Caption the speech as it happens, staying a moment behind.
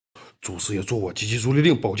祖师爷助我，集齐主力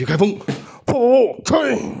令，宝剑开封，跑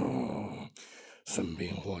开！神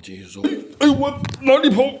兵火急手，哎，我哪里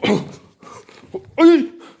跑？哎，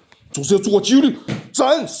祖师爷助我，集力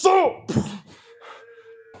斩杀！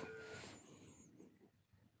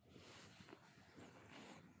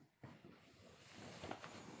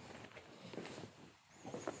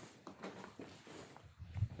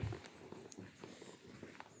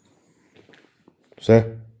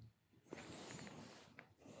谁？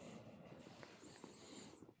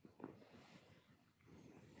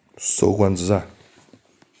收官之战。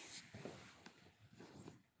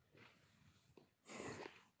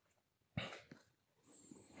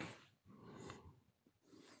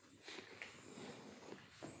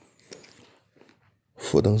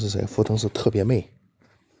福登是谁？福登是特别妹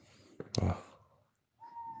啊！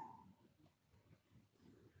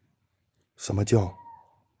什么教？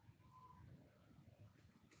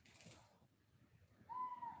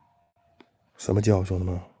什么教，兄弟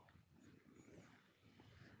们？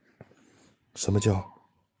什么教？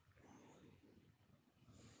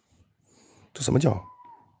这什么教？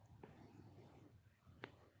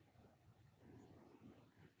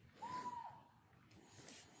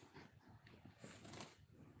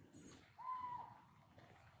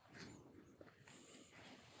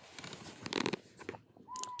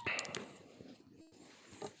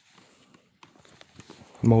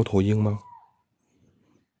猫头鹰吗？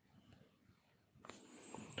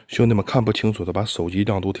兄弟们看不清楚的，把手机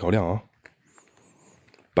亮度调亮啊！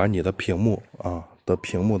把你的屏幕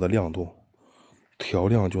的亮度调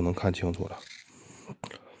亮就能看清楚了。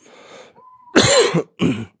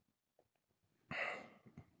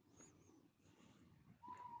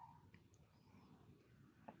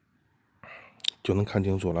就能看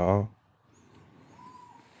清楚了啊！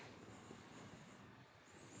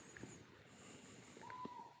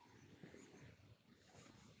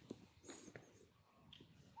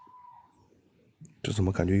这怎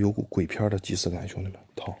么感觉有股鬼片的即视感，兄弟们？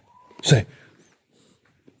操！谁？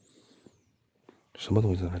什么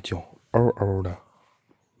东西在那叫？嗷嗷的。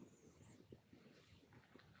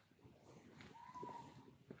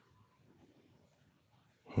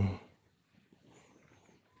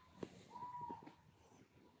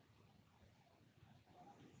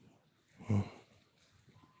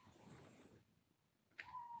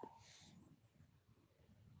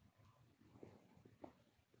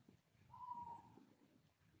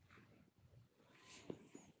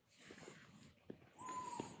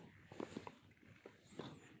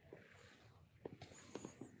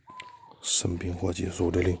神兵火急手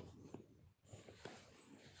指令，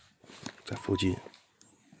在附近。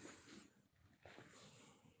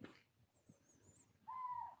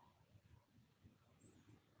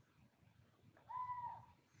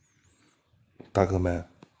大哥们，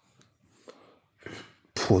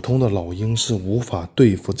普通的老鹰是无法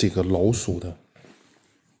对付这个老鼠的。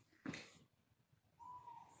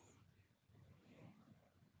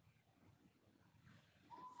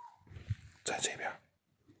在这边。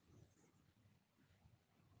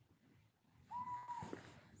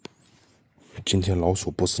今天老鼠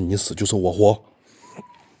不是你死就是我活。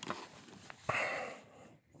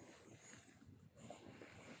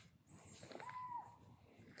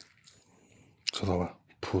知道吧？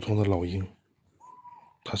普通的老鹰，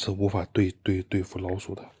它是无法对付老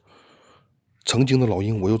鼠的。曾经的老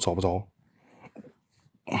鹰我又找不着。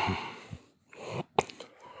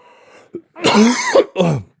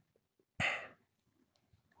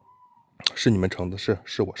是你们成的，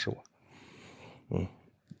是我。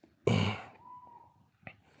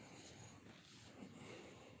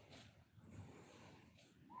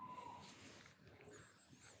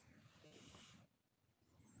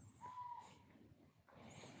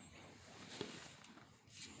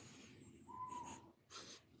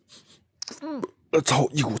操！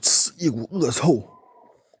一股恶臭。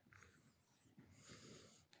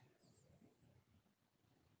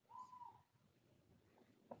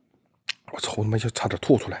我操！他妈就差点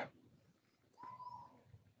吐出来。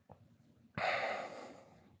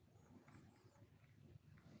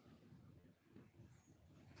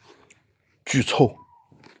巨臭。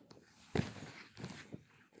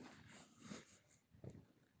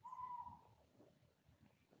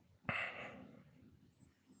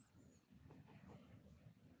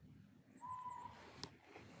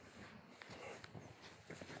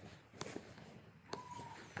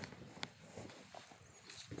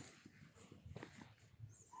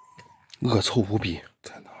恶臭无比，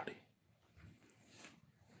在哪里？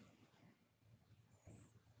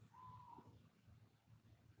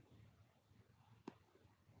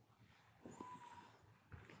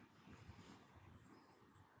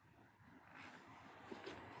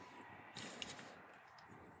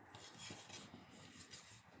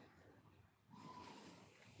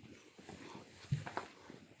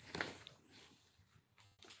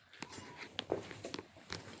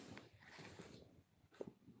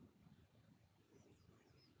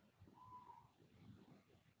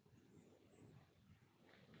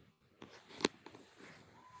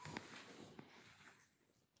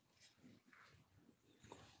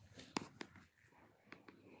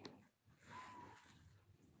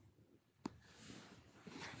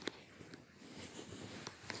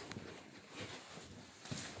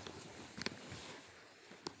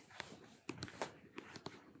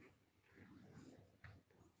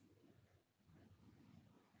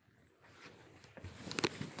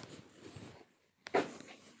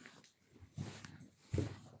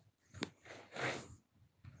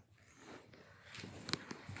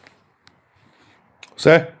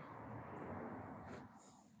谁？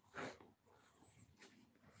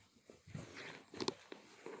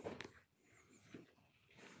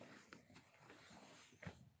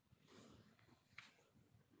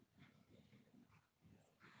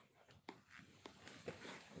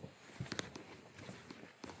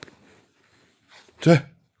谁？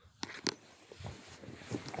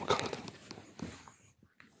我看看他，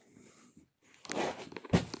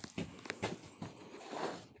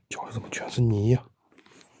脚上怎么全是泥呀？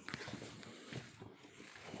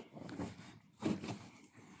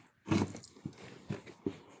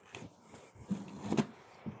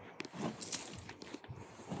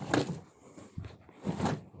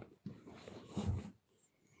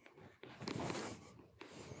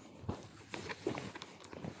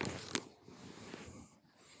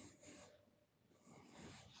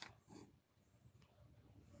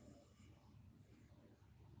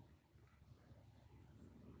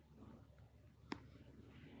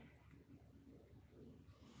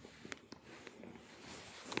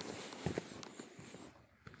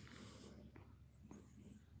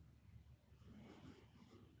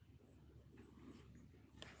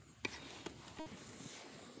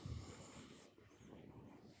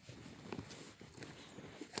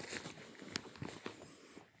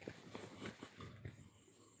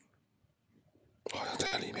好像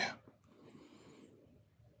在里面。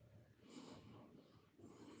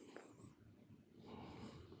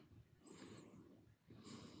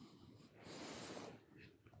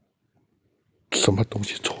什么东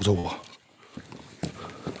西瞅着我？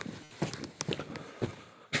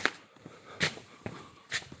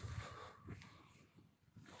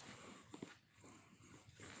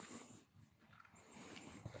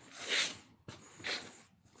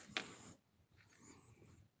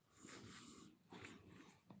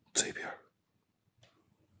这边。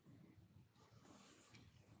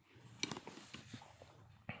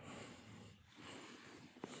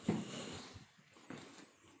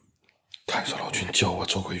太上老君教我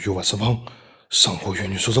做鬼于我身旁，上火怨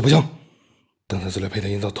女说这不行，等他这来陪他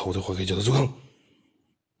营造头的话，可以叫他入坑。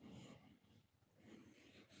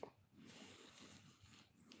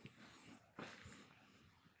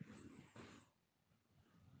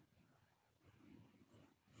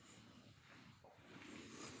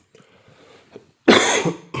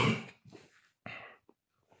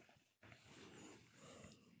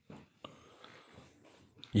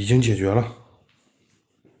已经解决了。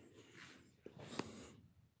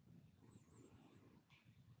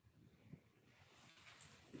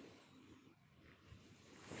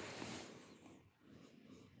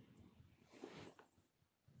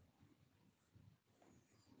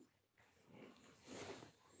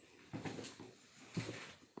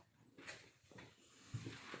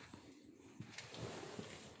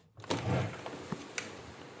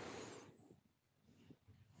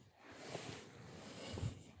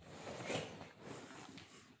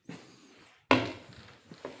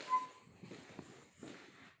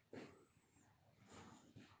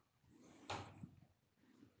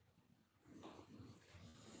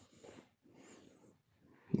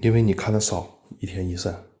因为你看的少，一天一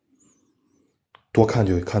善，多看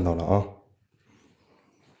就会看到了啊。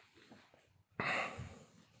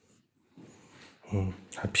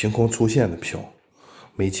还凭空出现的飘，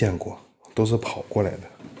没见过，都是跑过来的。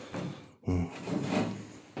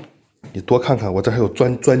你多看看，我这还有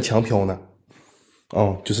钻墙飘呢。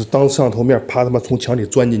就是当摄像头面，啪他妈从墙里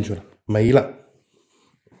钻进去了，没了。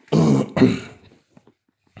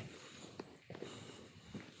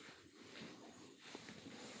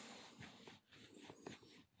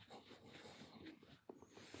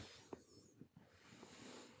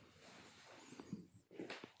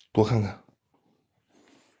多看看。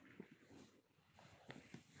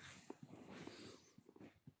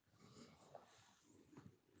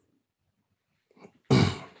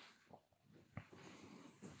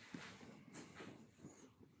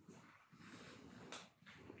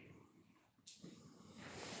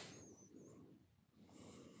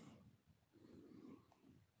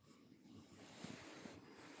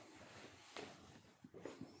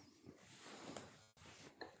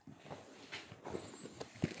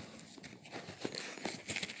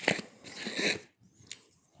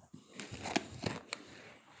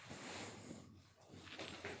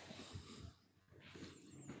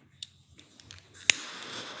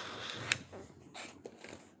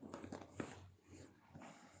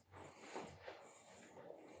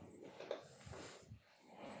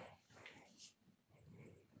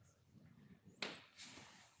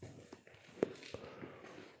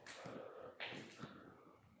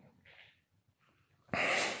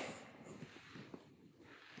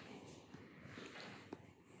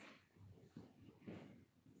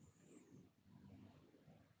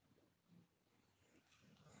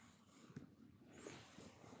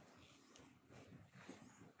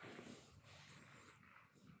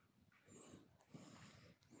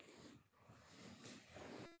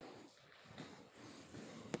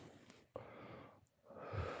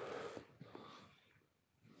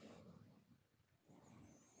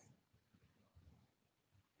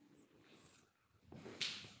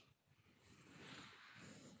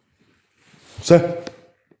谁？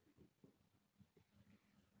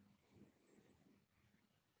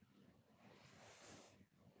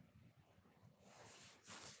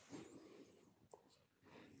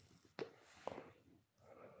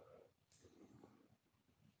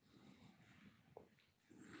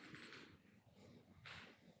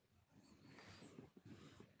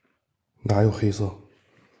哪有黑色？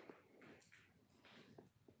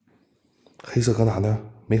黑色搁哪呢？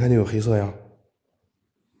没看见有黑色呀。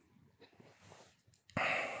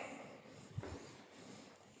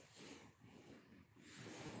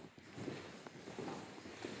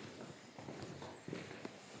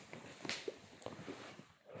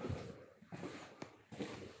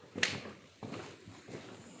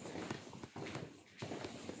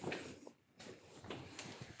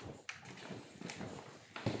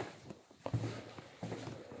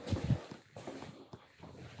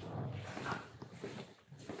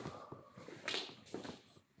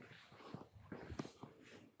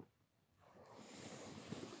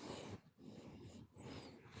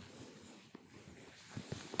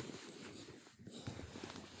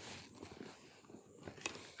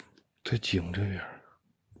在井这边。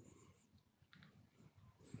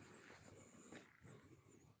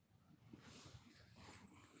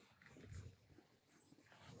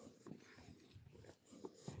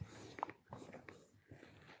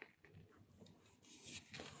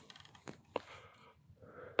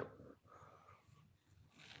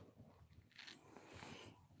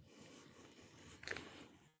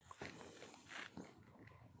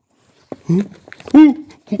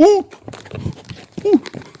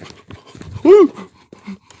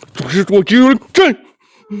这是我只有人战。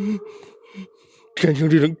天听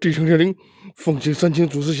地灵，地听天灵，奉行三清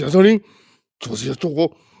祖师下诏令，祖师下奏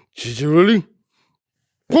我急急如令，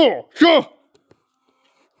破杀！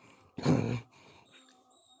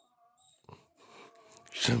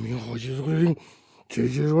生命好急如令，急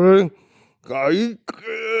急如令，改革！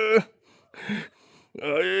哎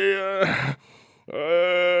呀！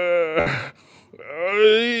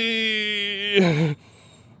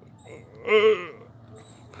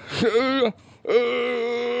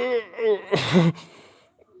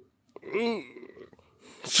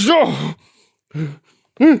笑，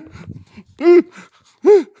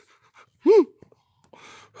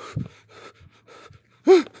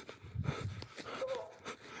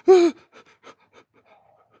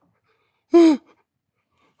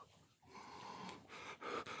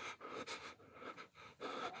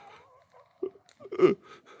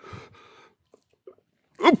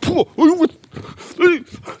破！哎呦我，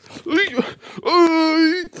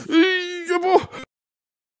岳父！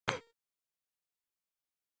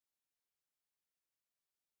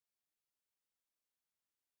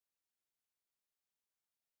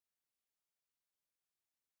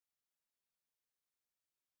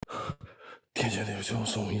天下第二小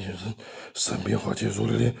宋一先生，三变化解如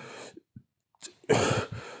流年，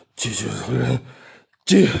急急如人，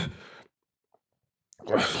急！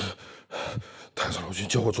太上老君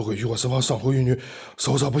叫我做个浴火身法，上后玉女，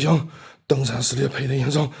手刹不响，登山撕裂佩戴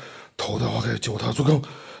烟上，头戴花开，脚踏竹杠，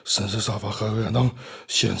身势杀伐，黑黑暗当，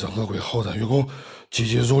现场恶鬼，浩然月光，急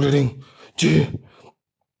急如律令，急！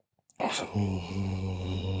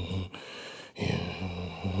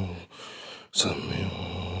生命，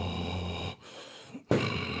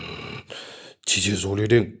急急如律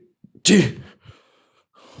令，急！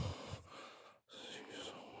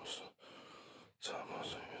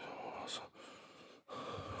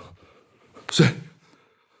谁？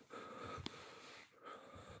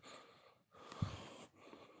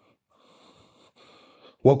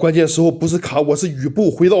我关键时候不是卡，我是雨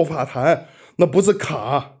步回到法坛，那不是卡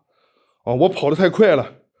啊！我跑得太快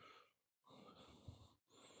了。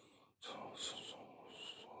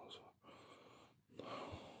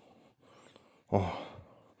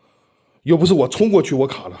又不是我冲过去，我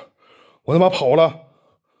卡了，我他妈跑了。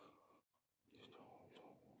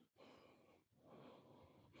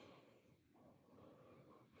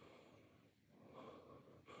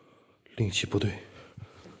灵气不对，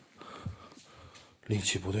灵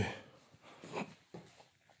气不对，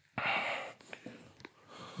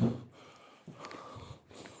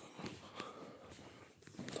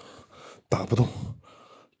打不动，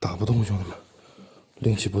打不动，兄弟们，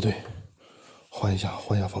灵气不对，换一下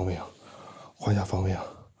方位啊，换一下方位啊。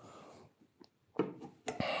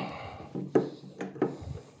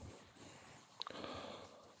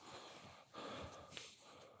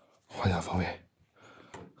换一下方位。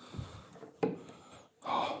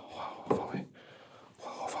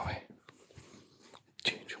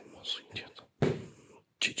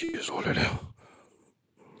说来了，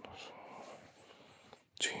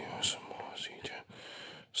这有什么是一件？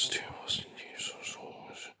是天我是你说。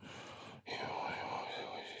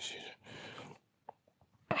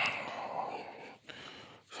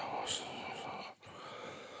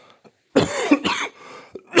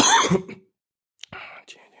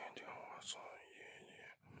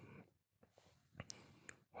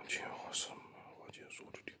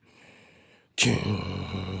天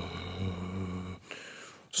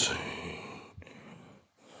水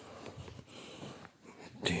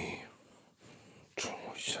地出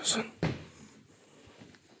下山，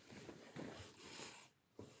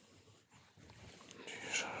地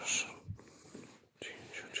上是地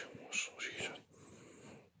球全我手机上，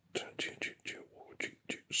这我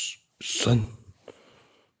是山，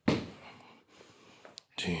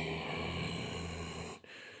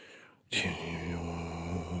天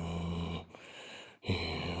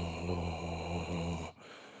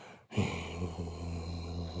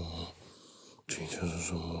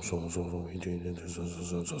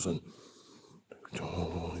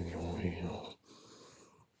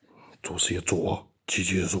做事业做，积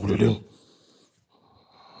极手榴灵。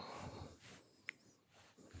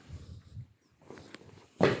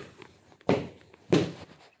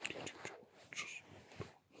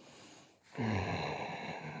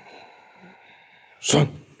三。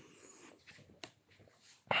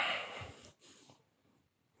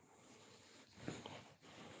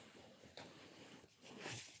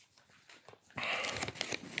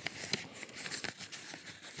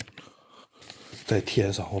在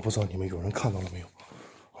天上，我不知道你们有人看到了没有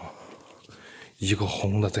啊？一个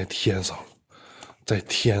红的在天上，在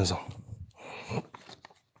天上。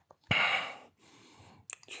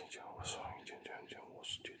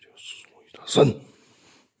神！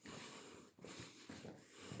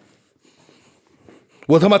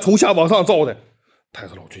我他妈从下往上照的。太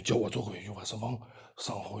子老君叫我做鬼，欲把身亡，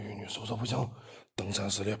上后玉女手手不详，登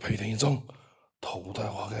山时列配天一张，头戴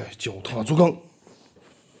花盖，脚踏竹杠。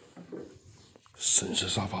身是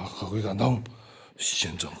沙发，何鬼敢当？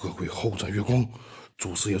先斩恶鬼，后斩月光。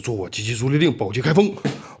主事也做我，急急如律令，宝剑开封，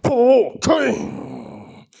破开。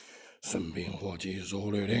身边火急如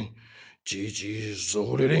律令，急急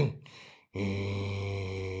如律令。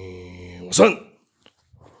我三。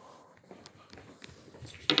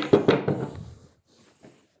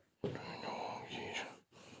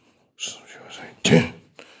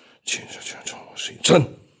千是全场我是一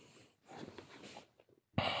真。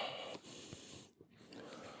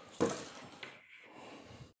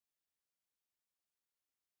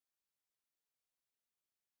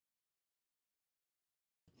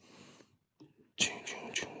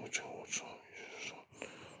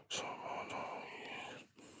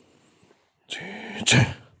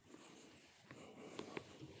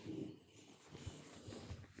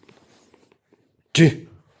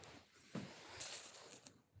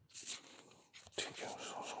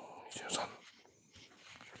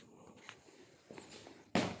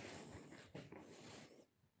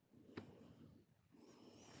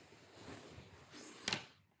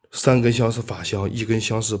三根香是法香，一根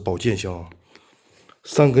香是宝剑香。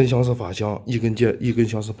三根香是法香，一根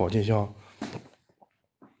香是宝剑香。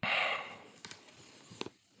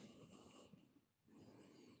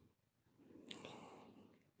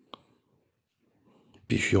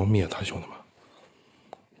必须要灭他，兄弟们！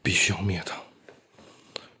必须要灭他！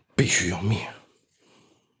必须要灭！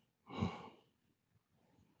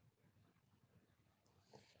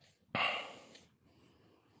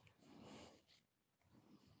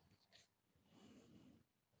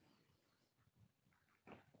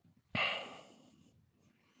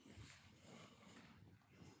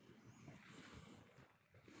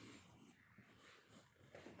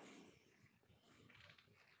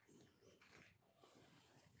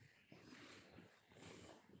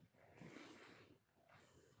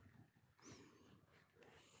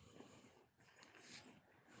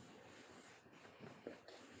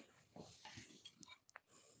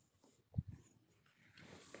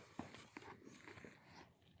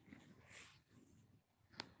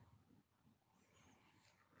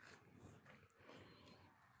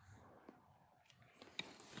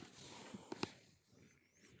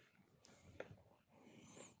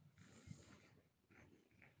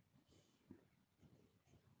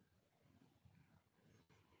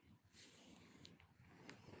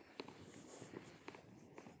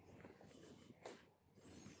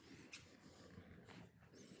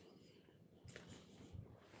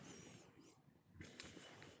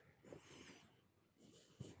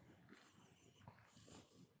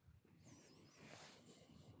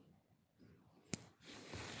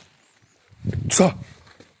杀！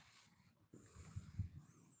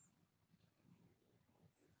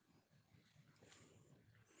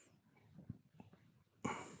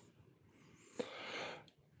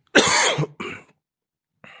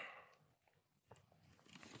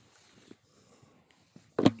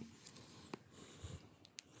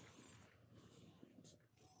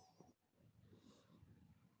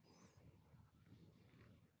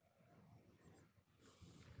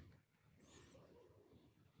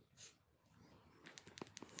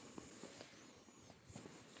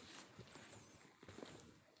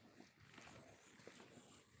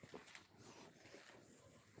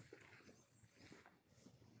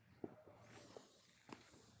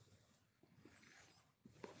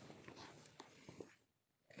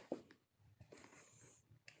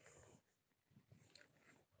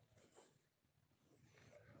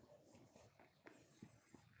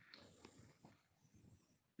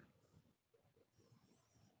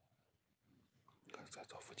在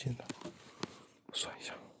这附近的，算一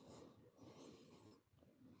下。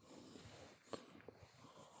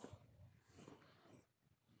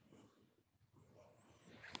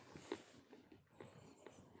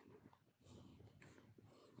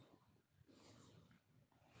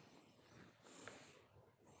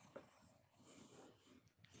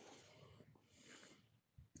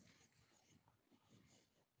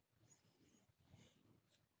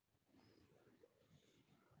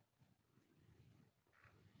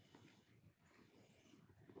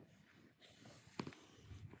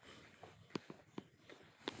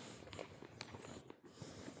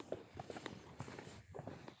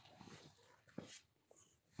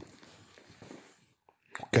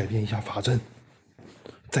改变一下法阵，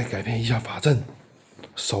再改变一下法阵，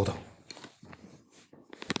稍等。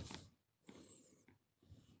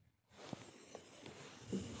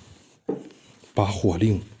把火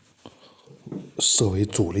令设为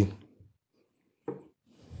主令。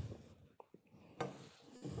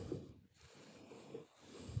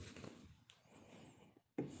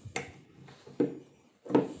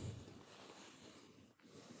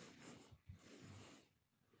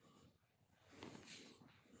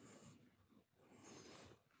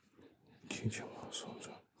听见我说着，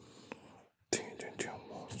听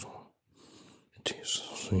我说，第十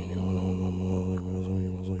岁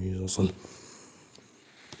牛一生。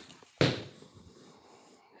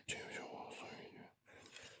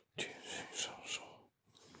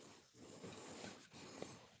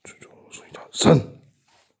三，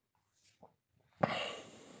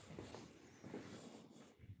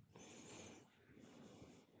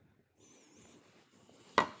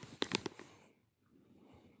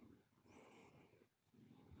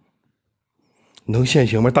能现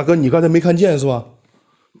行吗？大哥，你刚才没看见是吧？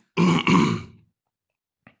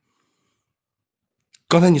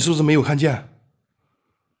刚才你是不是没有看见？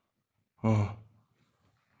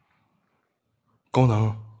高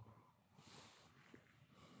能。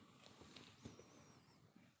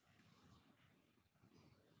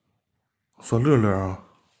说乐乐啊，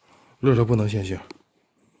乐乐不能现形。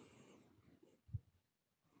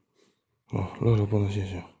乐乐不能现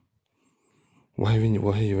形。我还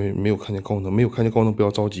以为没有看见高能，没有看见高能不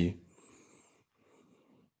要着急。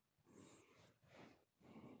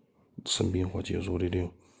神兵火结束的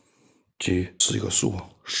令，即是一个数啊，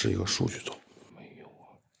是一个数去走。没有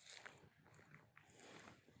啊。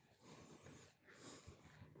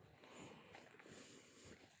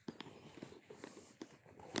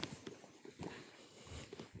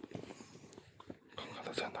看看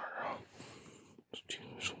他在哪儿啊？听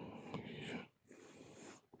说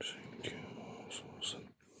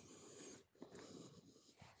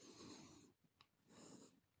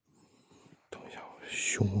等一下，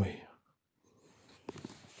胸位。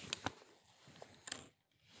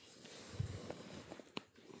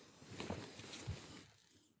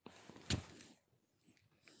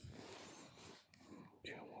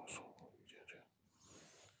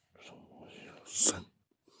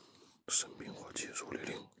神兵火结束的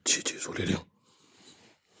令，即结束的令。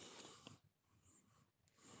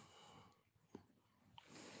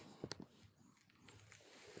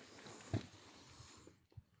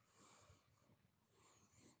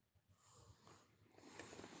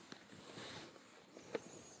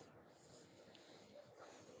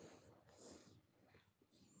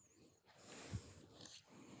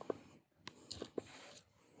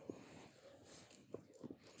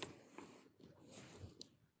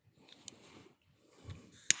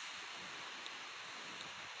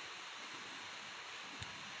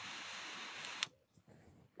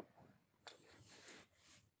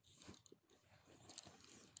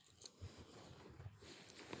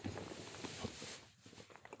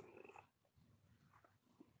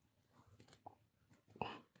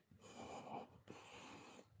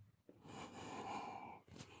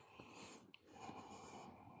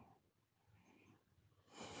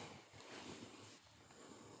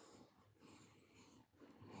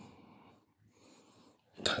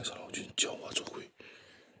太上老君教我做鬼，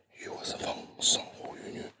与我三方，上火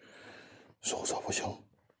与女，手脚不详，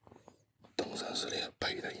登山时列，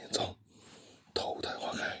佩戴隐藏，头戴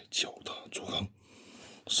花盖，脚踏竹杠，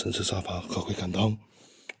身持沙发，可会赶当，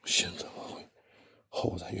先斩花卉，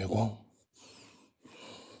后斩月光。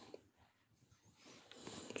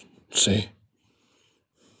谁？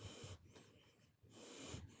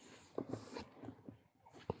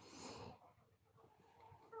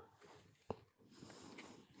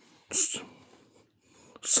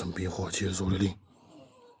神兵火结束的令，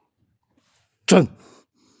战！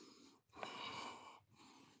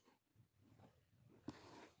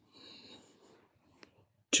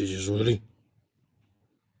结束的令，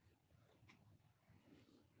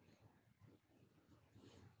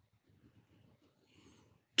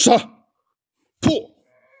杀破。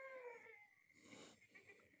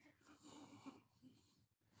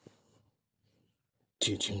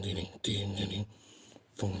接警令，地警令，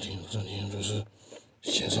奉警暂停指示，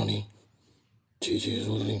先上令，接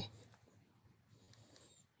入令。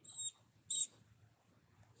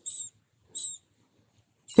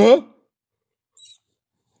啊！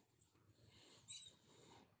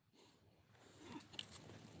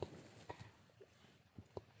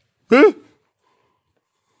嗯。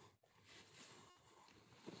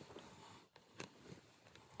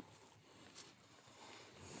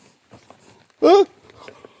嗯。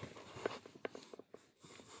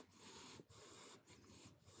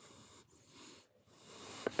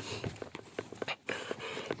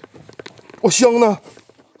我香呢。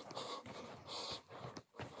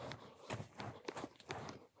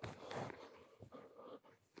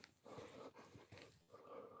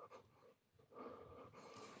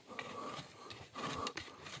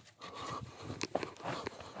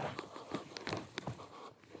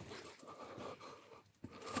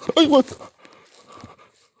哎呦我操！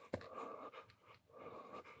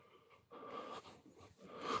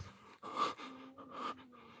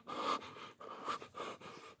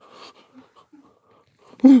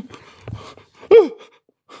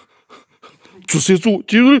主谁主？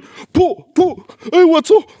接入令，破！哎我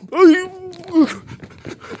操！哎呦！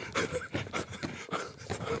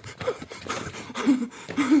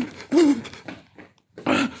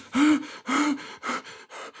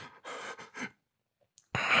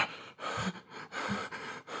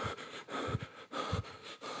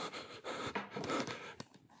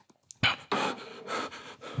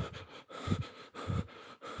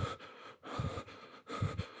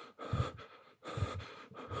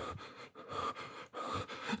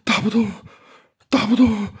打不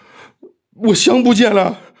动，我香不见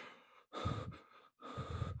了。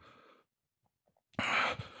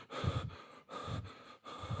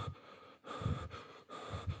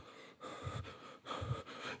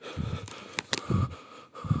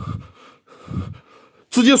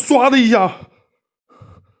直接唰的一下，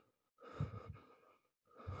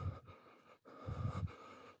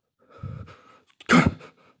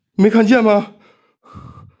没看见吗？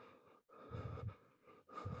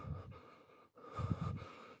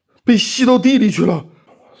被吸到地里去了。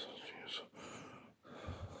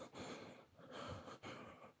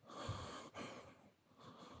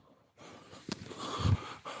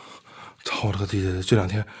操了个地！这2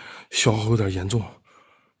天消耗有点严重。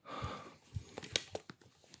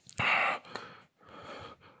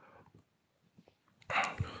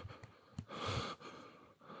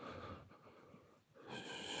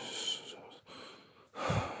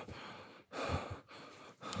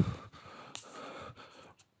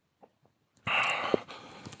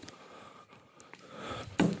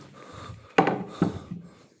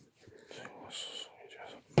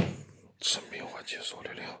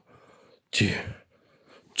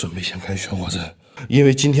准备先开玄火阵，因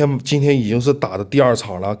为今天已经是打的第2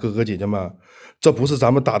场了，哥哥姐姐们，这不是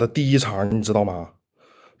咱们打的第1场，你知道吗？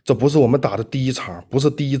这不是我们打的第1场，不是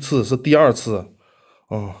第1次，是第2次。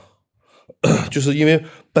就是因为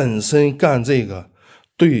本身干这个，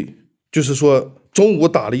对，就是说中午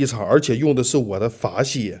打了1场，而且用的是我的法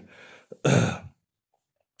血，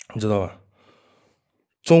你知道吧？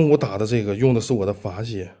中午打的这个用的是我的法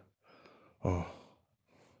血，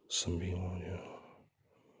神兵王军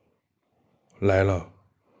来了。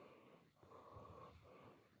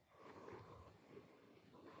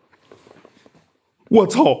我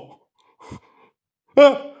操！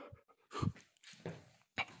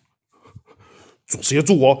主师爷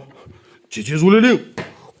助我，接入令，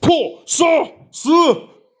破杀死。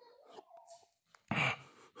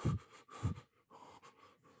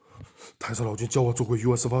太上老君叫我做鬼与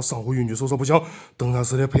我释放，上回玉女受伤不详，登山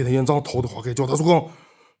时连佩戴眼罩，头的话可以叫他出更。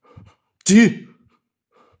急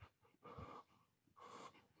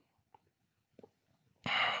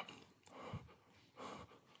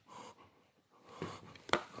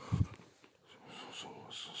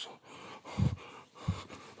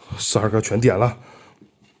！12个全点了，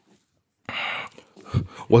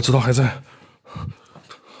我知道还在。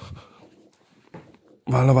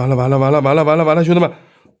完了，兄弟们！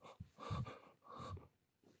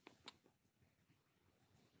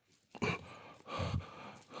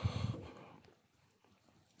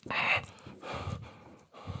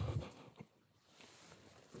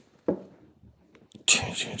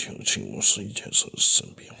请我是一件事，身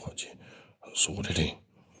边环境，是我的令，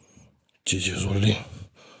接入令。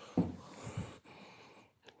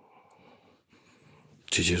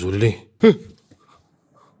接入令，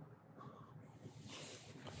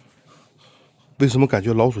为什么感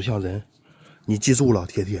觉老鼠像人？你记住了，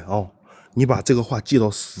铁铁啊，你把这个话记到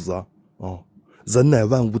死啊！人乃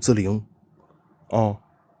万物之灵啊，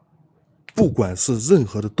不管是任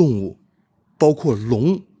何的动物，包括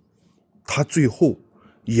龙，它最后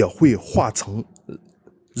也会化成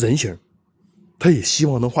人形，它也希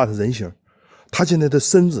望能化成人形。它现在的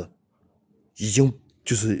身子已经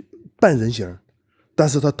就是半人形，但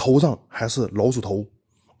是它头上还是老鼠头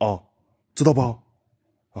啊，知道吧？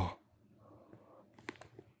啊。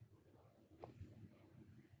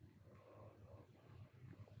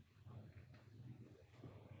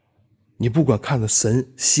你不管看的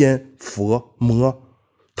神仙佛魔，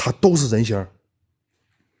它都是人形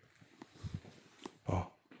啊。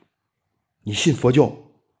你信佛教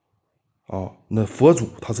啊，那佛祖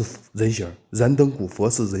他是人形，燃灯古佛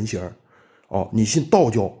是人形啊。你信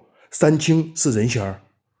道教，三清是人形。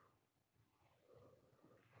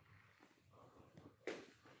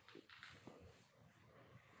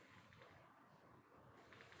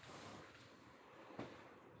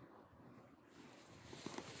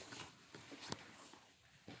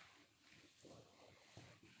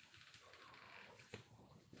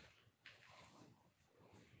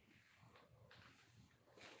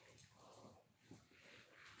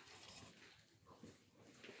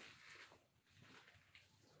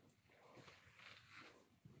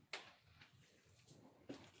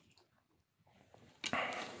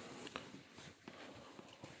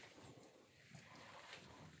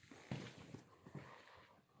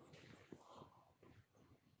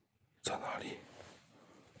在哪里？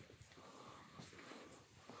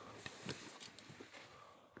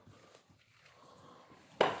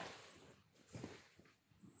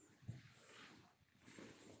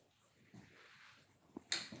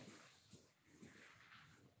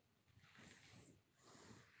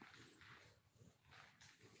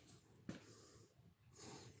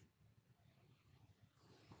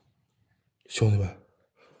兄弟们，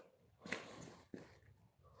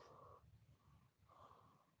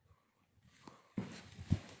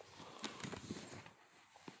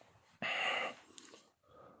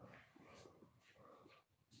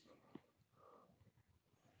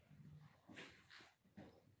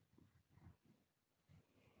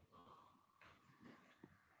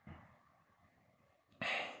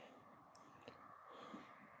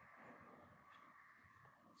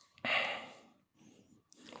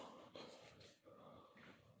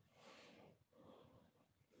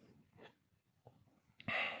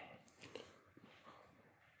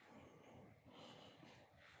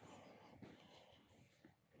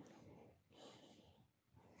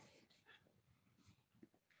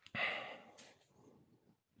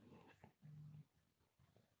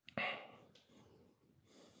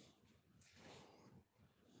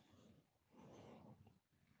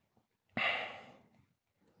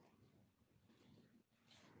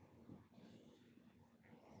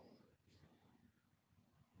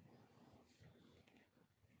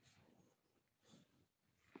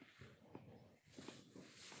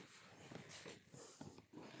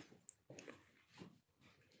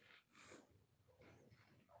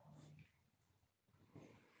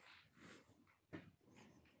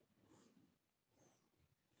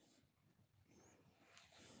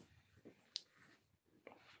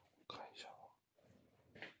看一下。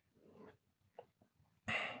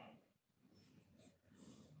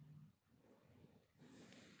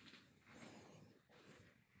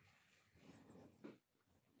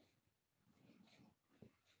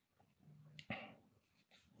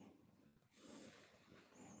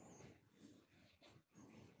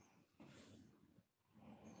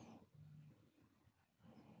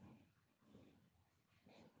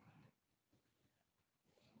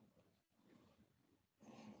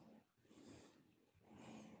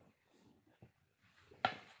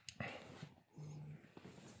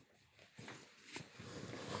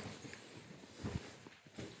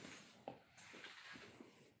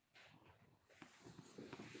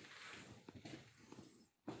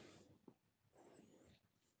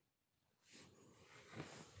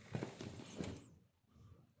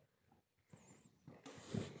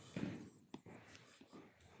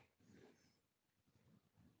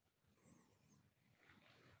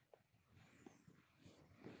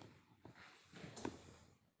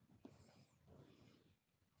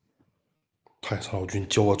太上老君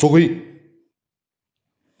教我做鬼，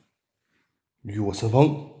与我身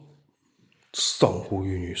逢，上呼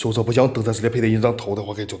玉女，手手不响，等在这里佩戴印章，头的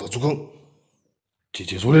话可以走到主坑，解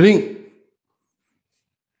除令令。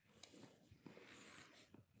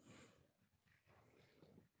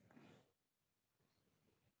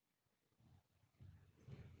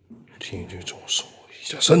听觉中手一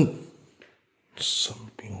下身，生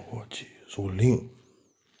病或解除令。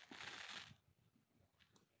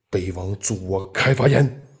北王助我开法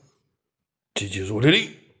眼，急急如律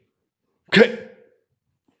令，开！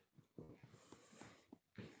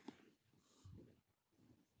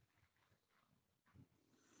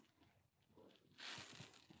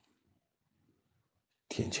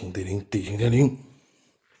天晴地灵，地晴天灵，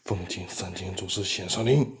风景三景主是先上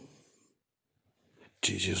灵，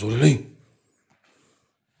急急如律令。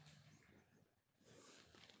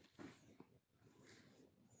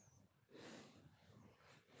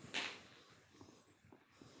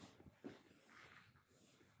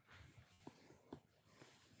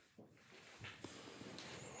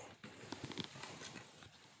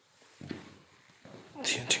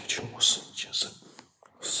天晴请我神见神，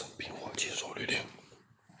神兵化气如律令，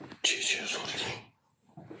急急如律令。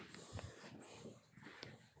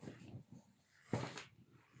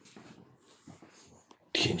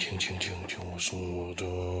天晴请我送我的，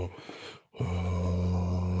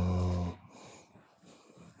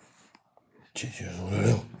急急如律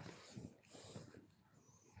令。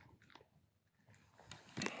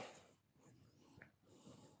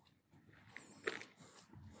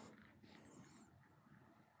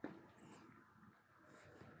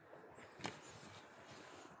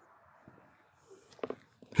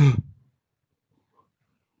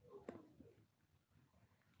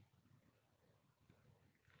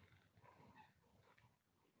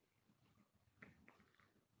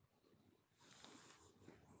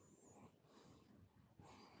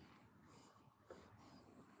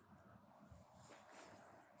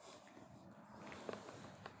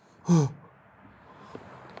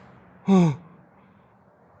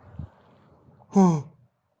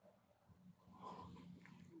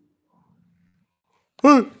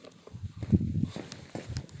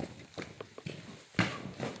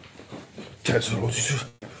太赤裸去！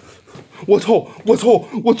我操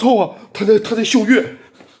啊！他在秀月，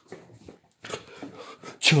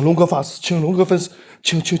请龙哥法师，请龙哥粉丝，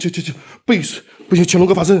请背水，不行，请龙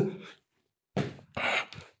哥法师。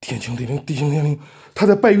天晴地灵，地晴天灵，他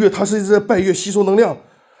在拜月，他是在拜月吸收能量，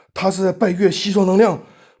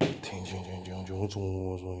天晴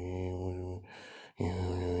中所以。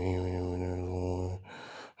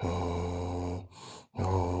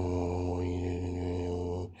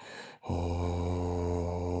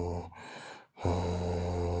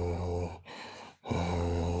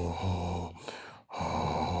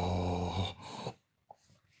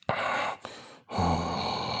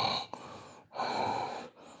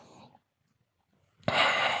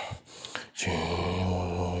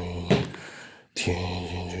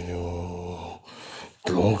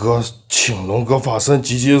龙哥，请龙哥法身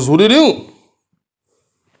急急如律令，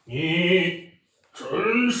你承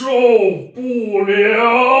受不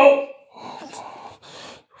了。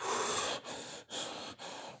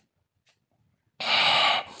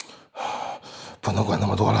不能管那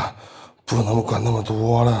么多了，不能管那么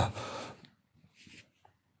多了。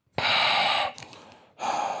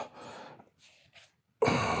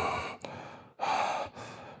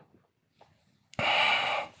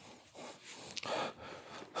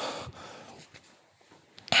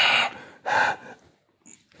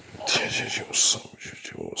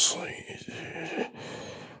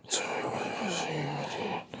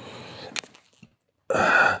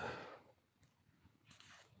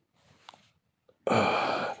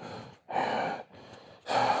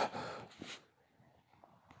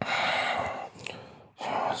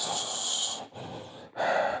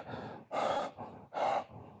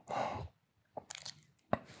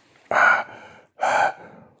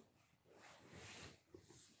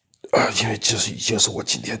因为这已经是我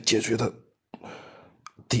今天解决的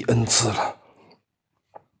第 N 次了。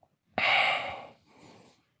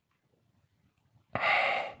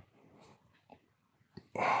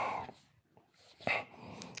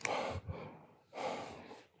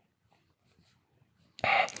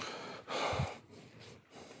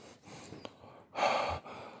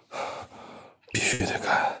必须得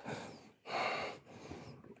干。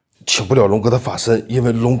请不了龙哥的法身，因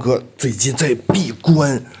为龙哥最近在闭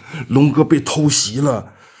关，龙哥被偷袭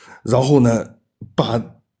了，然后呢，把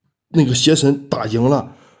那个邪神打赢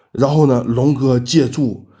了，然后呢，龙哥借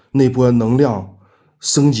助那波能量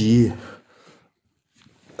升级，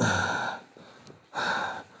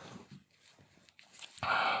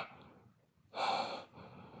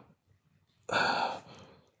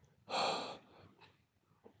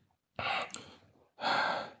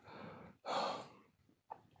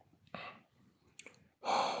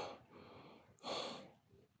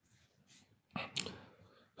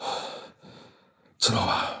知道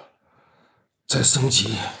吧？再升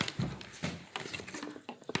级，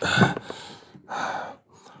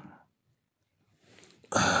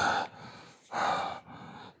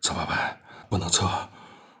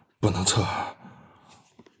能撤。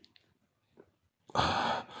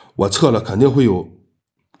我撤了，肯定会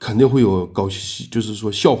有高，就是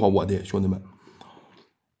说笑话我的兄弟们。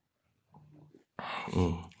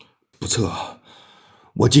不撤，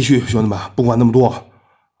我继续，兄弟们，不管那么多，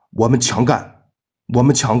我们强干，我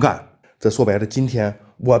们强干。这说白了，今天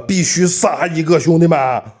我必须杀一个，兄弟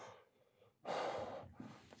们。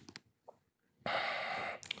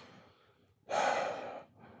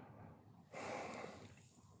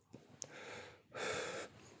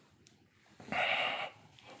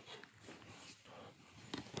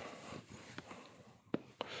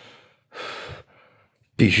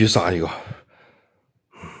必须杀一个。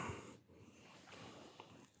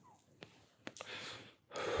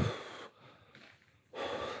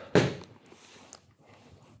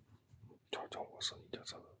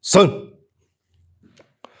生。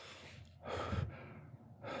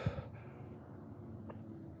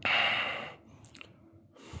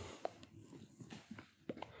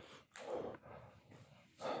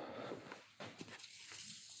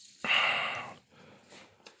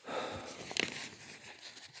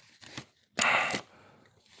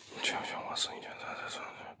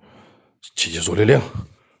奇迹狩猎令，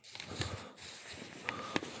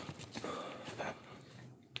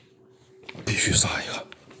必须杀一个。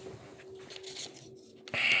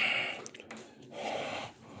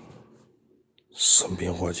生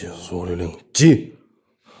命火奇迹狩猎令，击。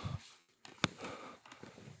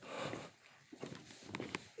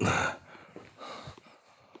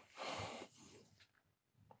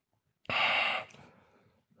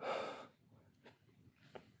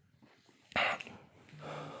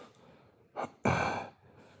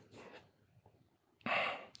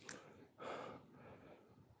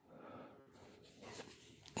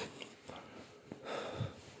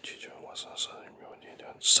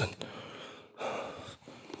神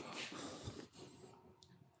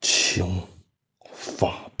请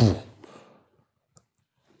法部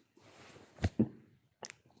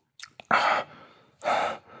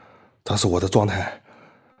但是我的状态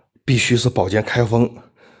必须是宝剑开封，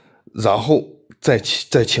然后再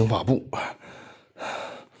请法部。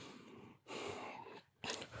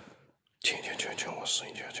请我使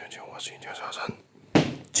一剑，请我使一剑杀人。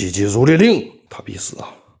积极如烈令，他必死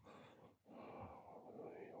啊！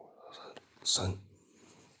神，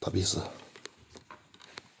他必死，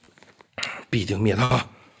必定灭他，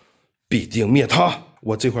必定灭他。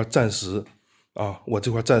我这块暂时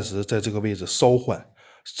在这个位置稍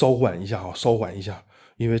缓一下啊，稍缓一下，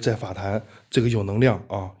因为在法坛这个有能量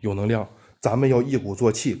啊，有能量，咱们要一鼓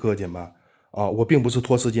作气，哥姐们啊，我并不是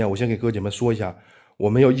拖时间，我先给哥姐们说一下，我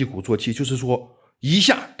们要一鼓作气，就是说一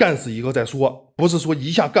下干死一个再说，不是说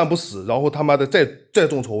一下干不死，然后他妈的再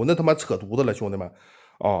众筹，那他妈扯犊子了，兄弟们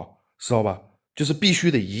啊！知道吧？就是必须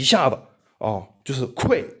得一下子啊，就是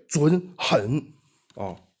快、准、狠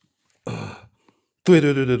啊！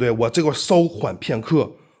对，我这块稍缓片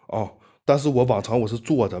刻啊，但是我往常我是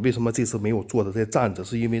坐着，为什么这次没有坐着在站着？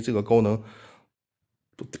是因为这个高能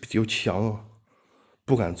比较强啊，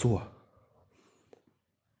不敢坐，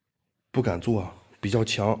比较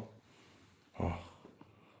强啊。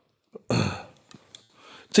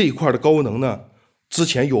这一块的高能呢，之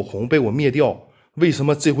前有红被我灭掉。为什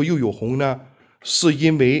么这回又有红呢？是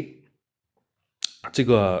因为这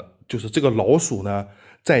个老鼠呢，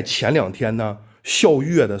在前2天呢笑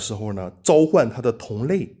月的时候呢，召唤它的同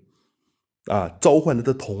类啊，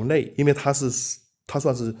因为它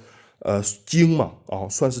算是精嘛啊，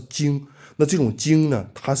算是精。那这种精呢，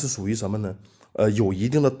它是属于什么呢？有一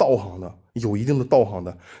定的道行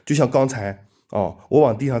的，就像刚才啊，我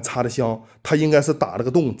往地上插的香，它应该是打了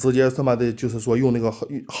个洞，直接他妈的，就是说用那个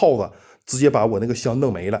耗子。直接把我那个香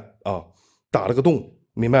弄没了啊，打了个洞，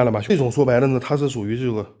明白了吗？这种说白了呢，它是属于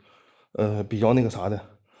这个比较那个啥的。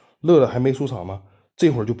乐乐还没出场吗？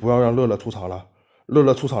这会儿就不要让乐乐出场了。乐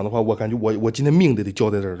乐出场的话，我感觉我今天命都得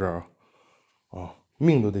交代在这儿啊，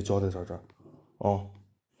命都得交代在这儿啊，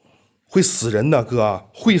会死人的哥，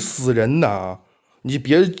会死人的。你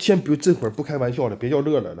别这会儿不开玩笑了，别叫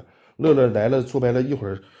乐乐了。乐乐来了，说白了，一会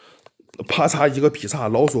儿啪嚓一个劈叉，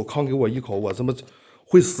老鼠康给我一口，我他妈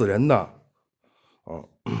会死人的啊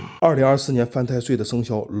！2024年犯太岁的生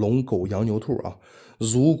肖龙、狗、羊、牛、兔啊！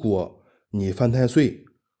如果你犯太岁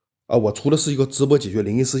啊，我除了是一个直播解决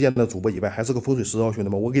灵异事件的主播以外，还是个风水师啊，兄弟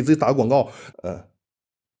们，我给自己打个广告，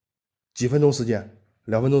几分钟时间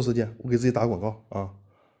，2分钟时间，我给自己打个广告啊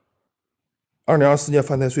！2024年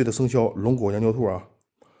犯太岁的生肖龙、狗、羊、牛、兔啊！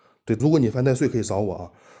对，如果你犯太岁可以找我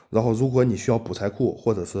啊，然后如果你需要补财库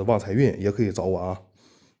或者是旺财运，也可以找我啊。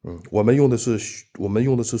我们用的是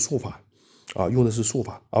术法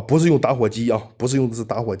啊，不是用打火机啊，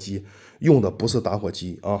用的不是打火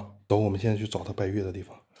机啊，走，我们现在去找他拜月的地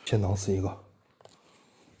方，先囊死一个。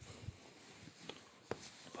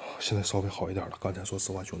现在稍微好一点了。刚才说实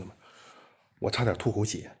话，兄弟们，我差点吐口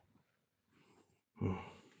血。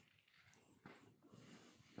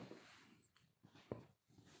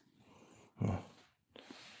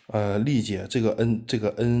丽姐，这个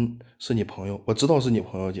恩是你朋友，我知道是你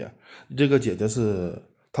朋友姐。这个姐姐是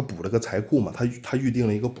她补了个财库嘛，她预定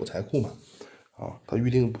了一个补财库嘛，她预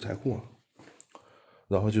定补财库，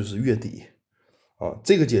然后就是月底，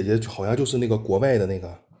这个姐姐好像就是那个国外的那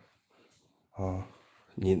个，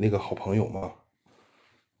你那个好朋友嘛。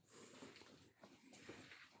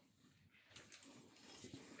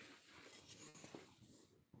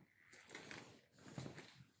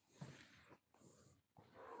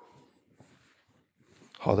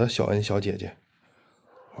好的，小恩小姐姐。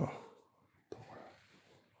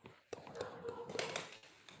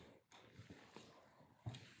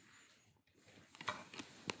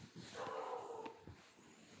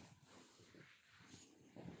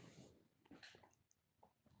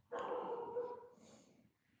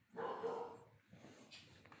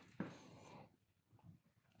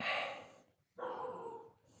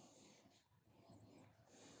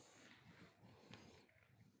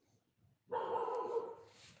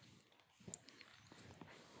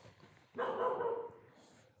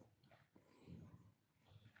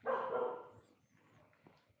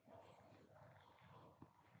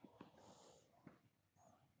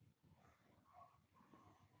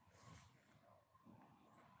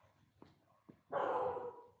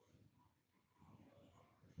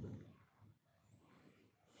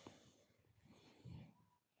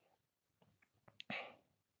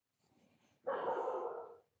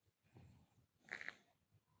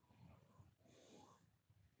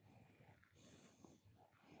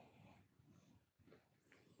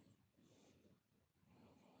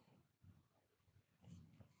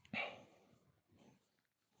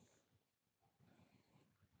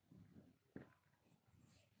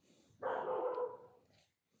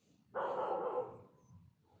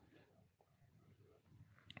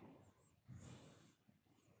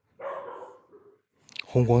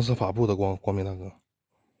红光是法部的光明大哥。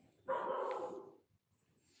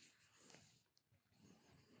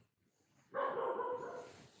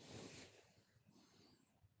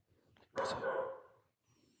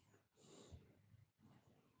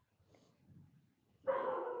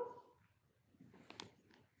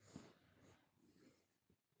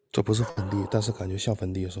这不是坟地，但是感觉像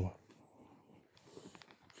坟地，是吗？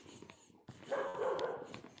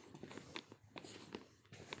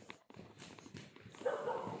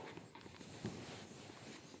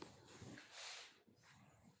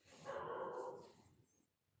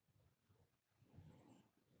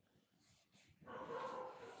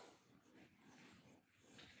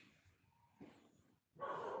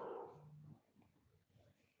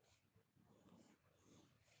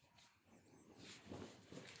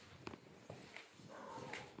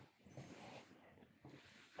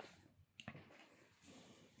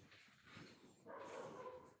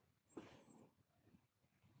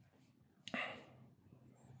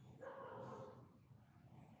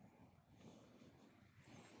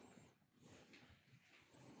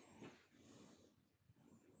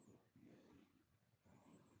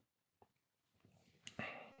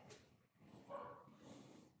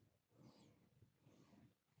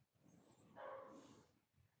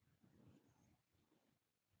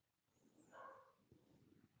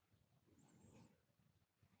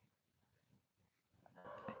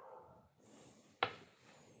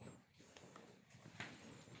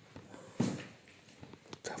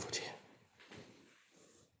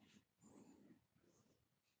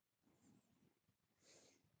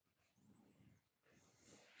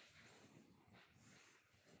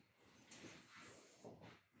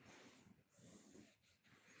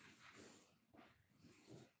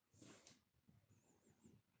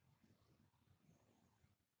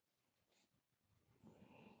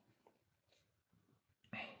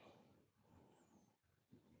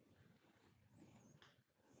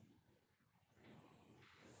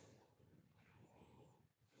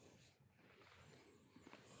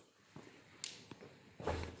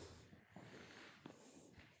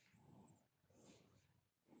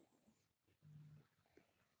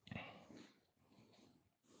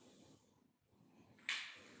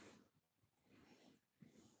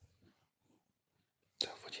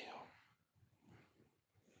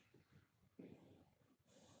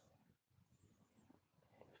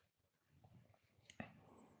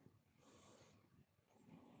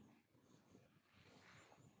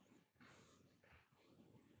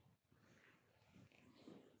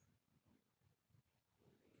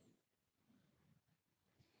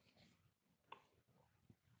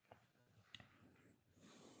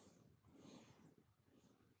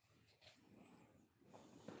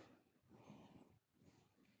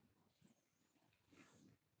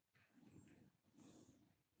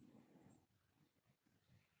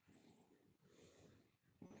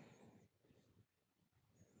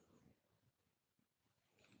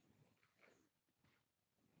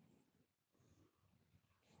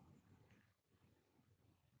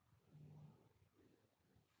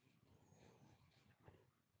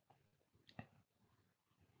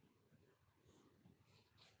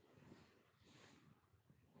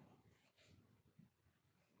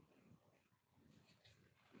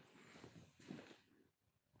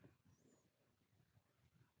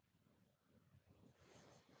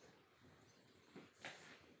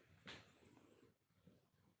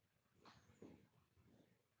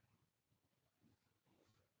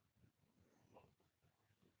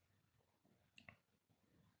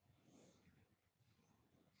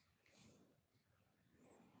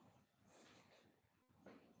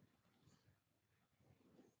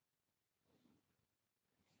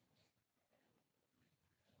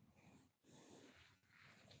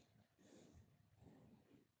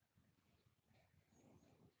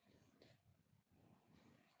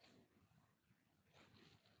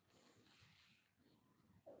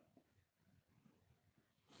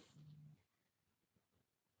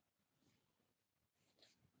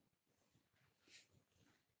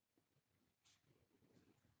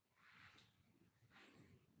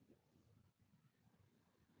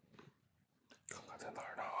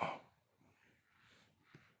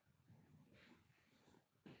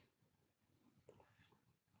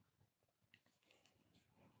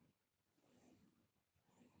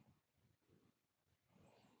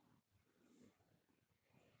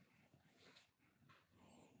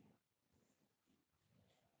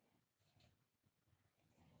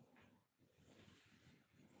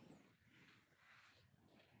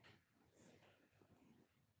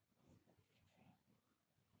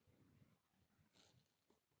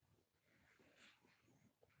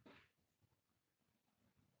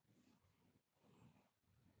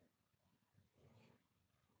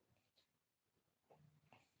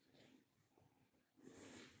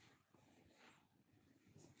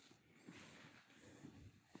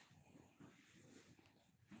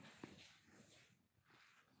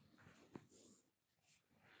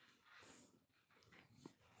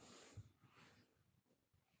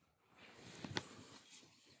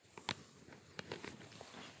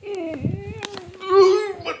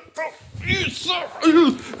我操！遇死！哎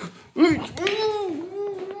呦！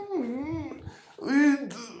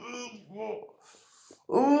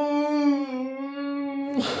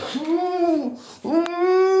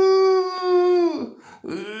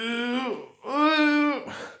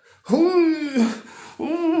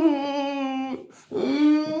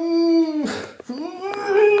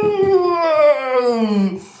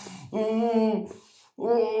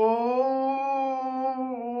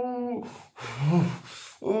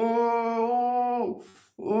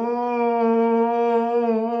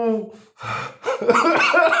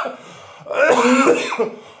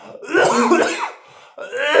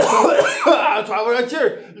喘不上气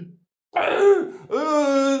儿，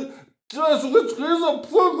这是个纯是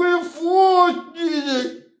破鬼符，你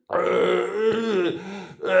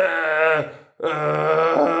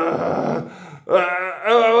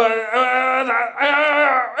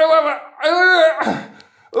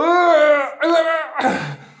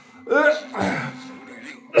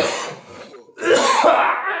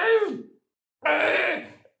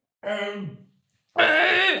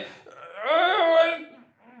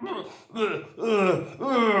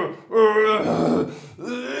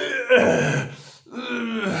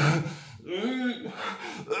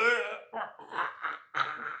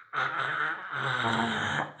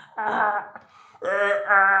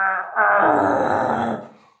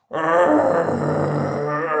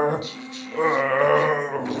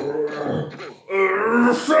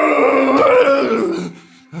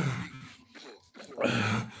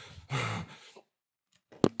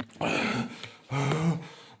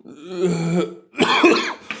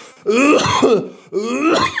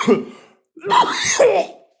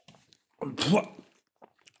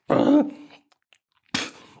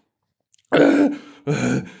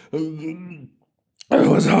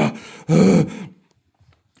我操！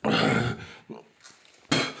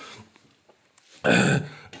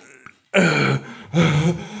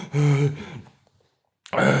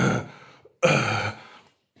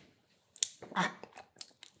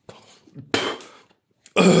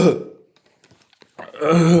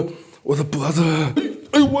我的脖子！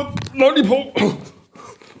哎，我哪里跑？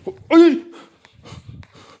哎！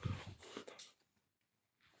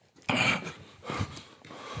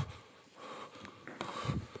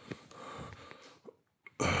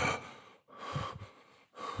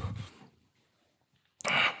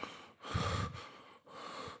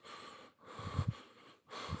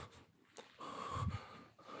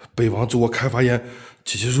北方自我开发言，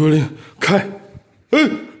机器说令开。哎！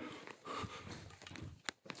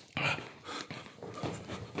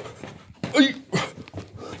哎！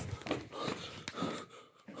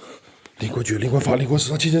灵官诀、灵官法、灵官市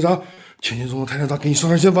场前线长，前线中的太阳长给你上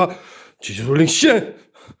上宪法，机器说令现。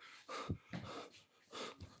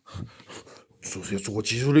首先做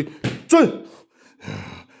机器说令准。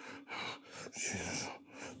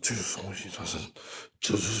这是什么新产生？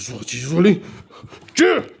这是做技术说令，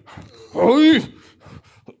这，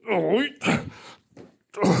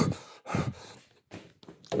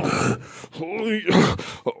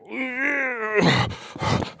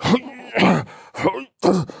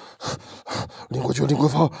灵官诀、灵官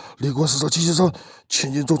法、灵官市场机器上，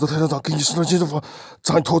前进中的太阳长给你市场健身法，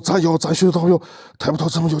斩头、斩腰、斩血、刀腰，抬不头、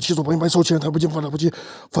怎么有气做帮你买手钱，抬不进发来不及，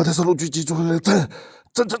发财上路举记住来斩，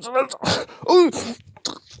这，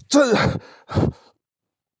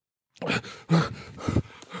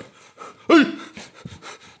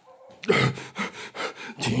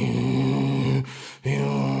听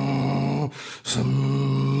有什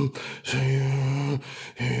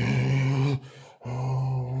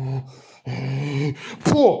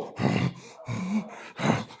破。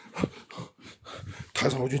太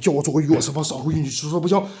上老君叫我做个月神法，上回运气迟迟不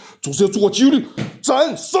响，总是要做个纪律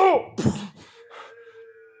斩首。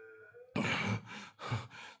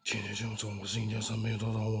天天向中，我是1+3，没有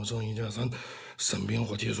多少，我是1+3，身边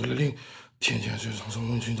或铁树的令，天天去长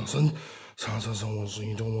生寻找神，长生我是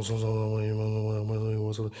1中，我是上我一般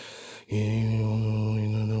我是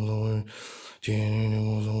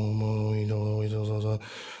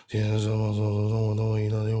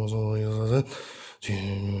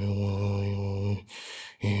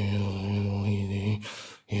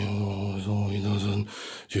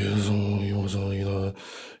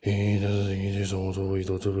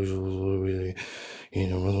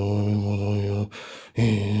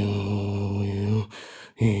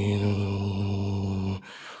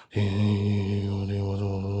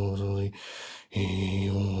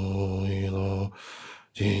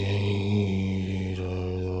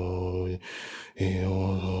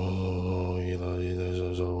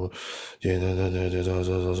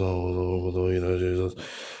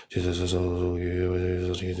接着是手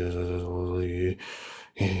语，接着是手语，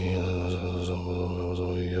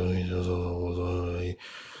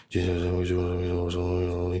接着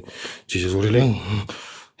是继续做力量。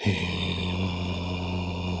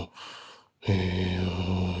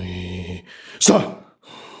上。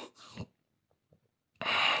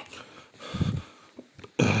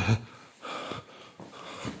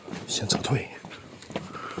先撤退。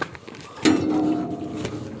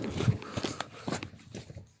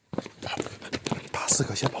打4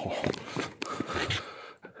个先跑。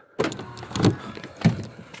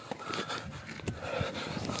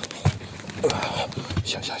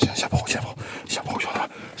先跑，兄弟们，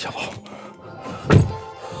先跑。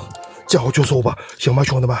见好就收吧，行吗，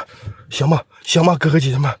兄弟们？行吗，哥哥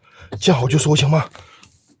姐姐们？见好就收，行吗？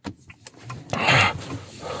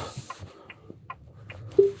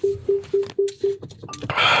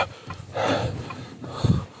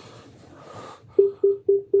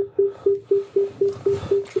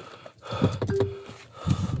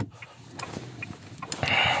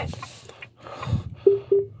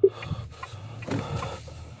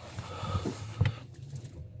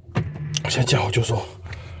先见好就收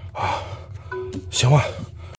啊，行吗？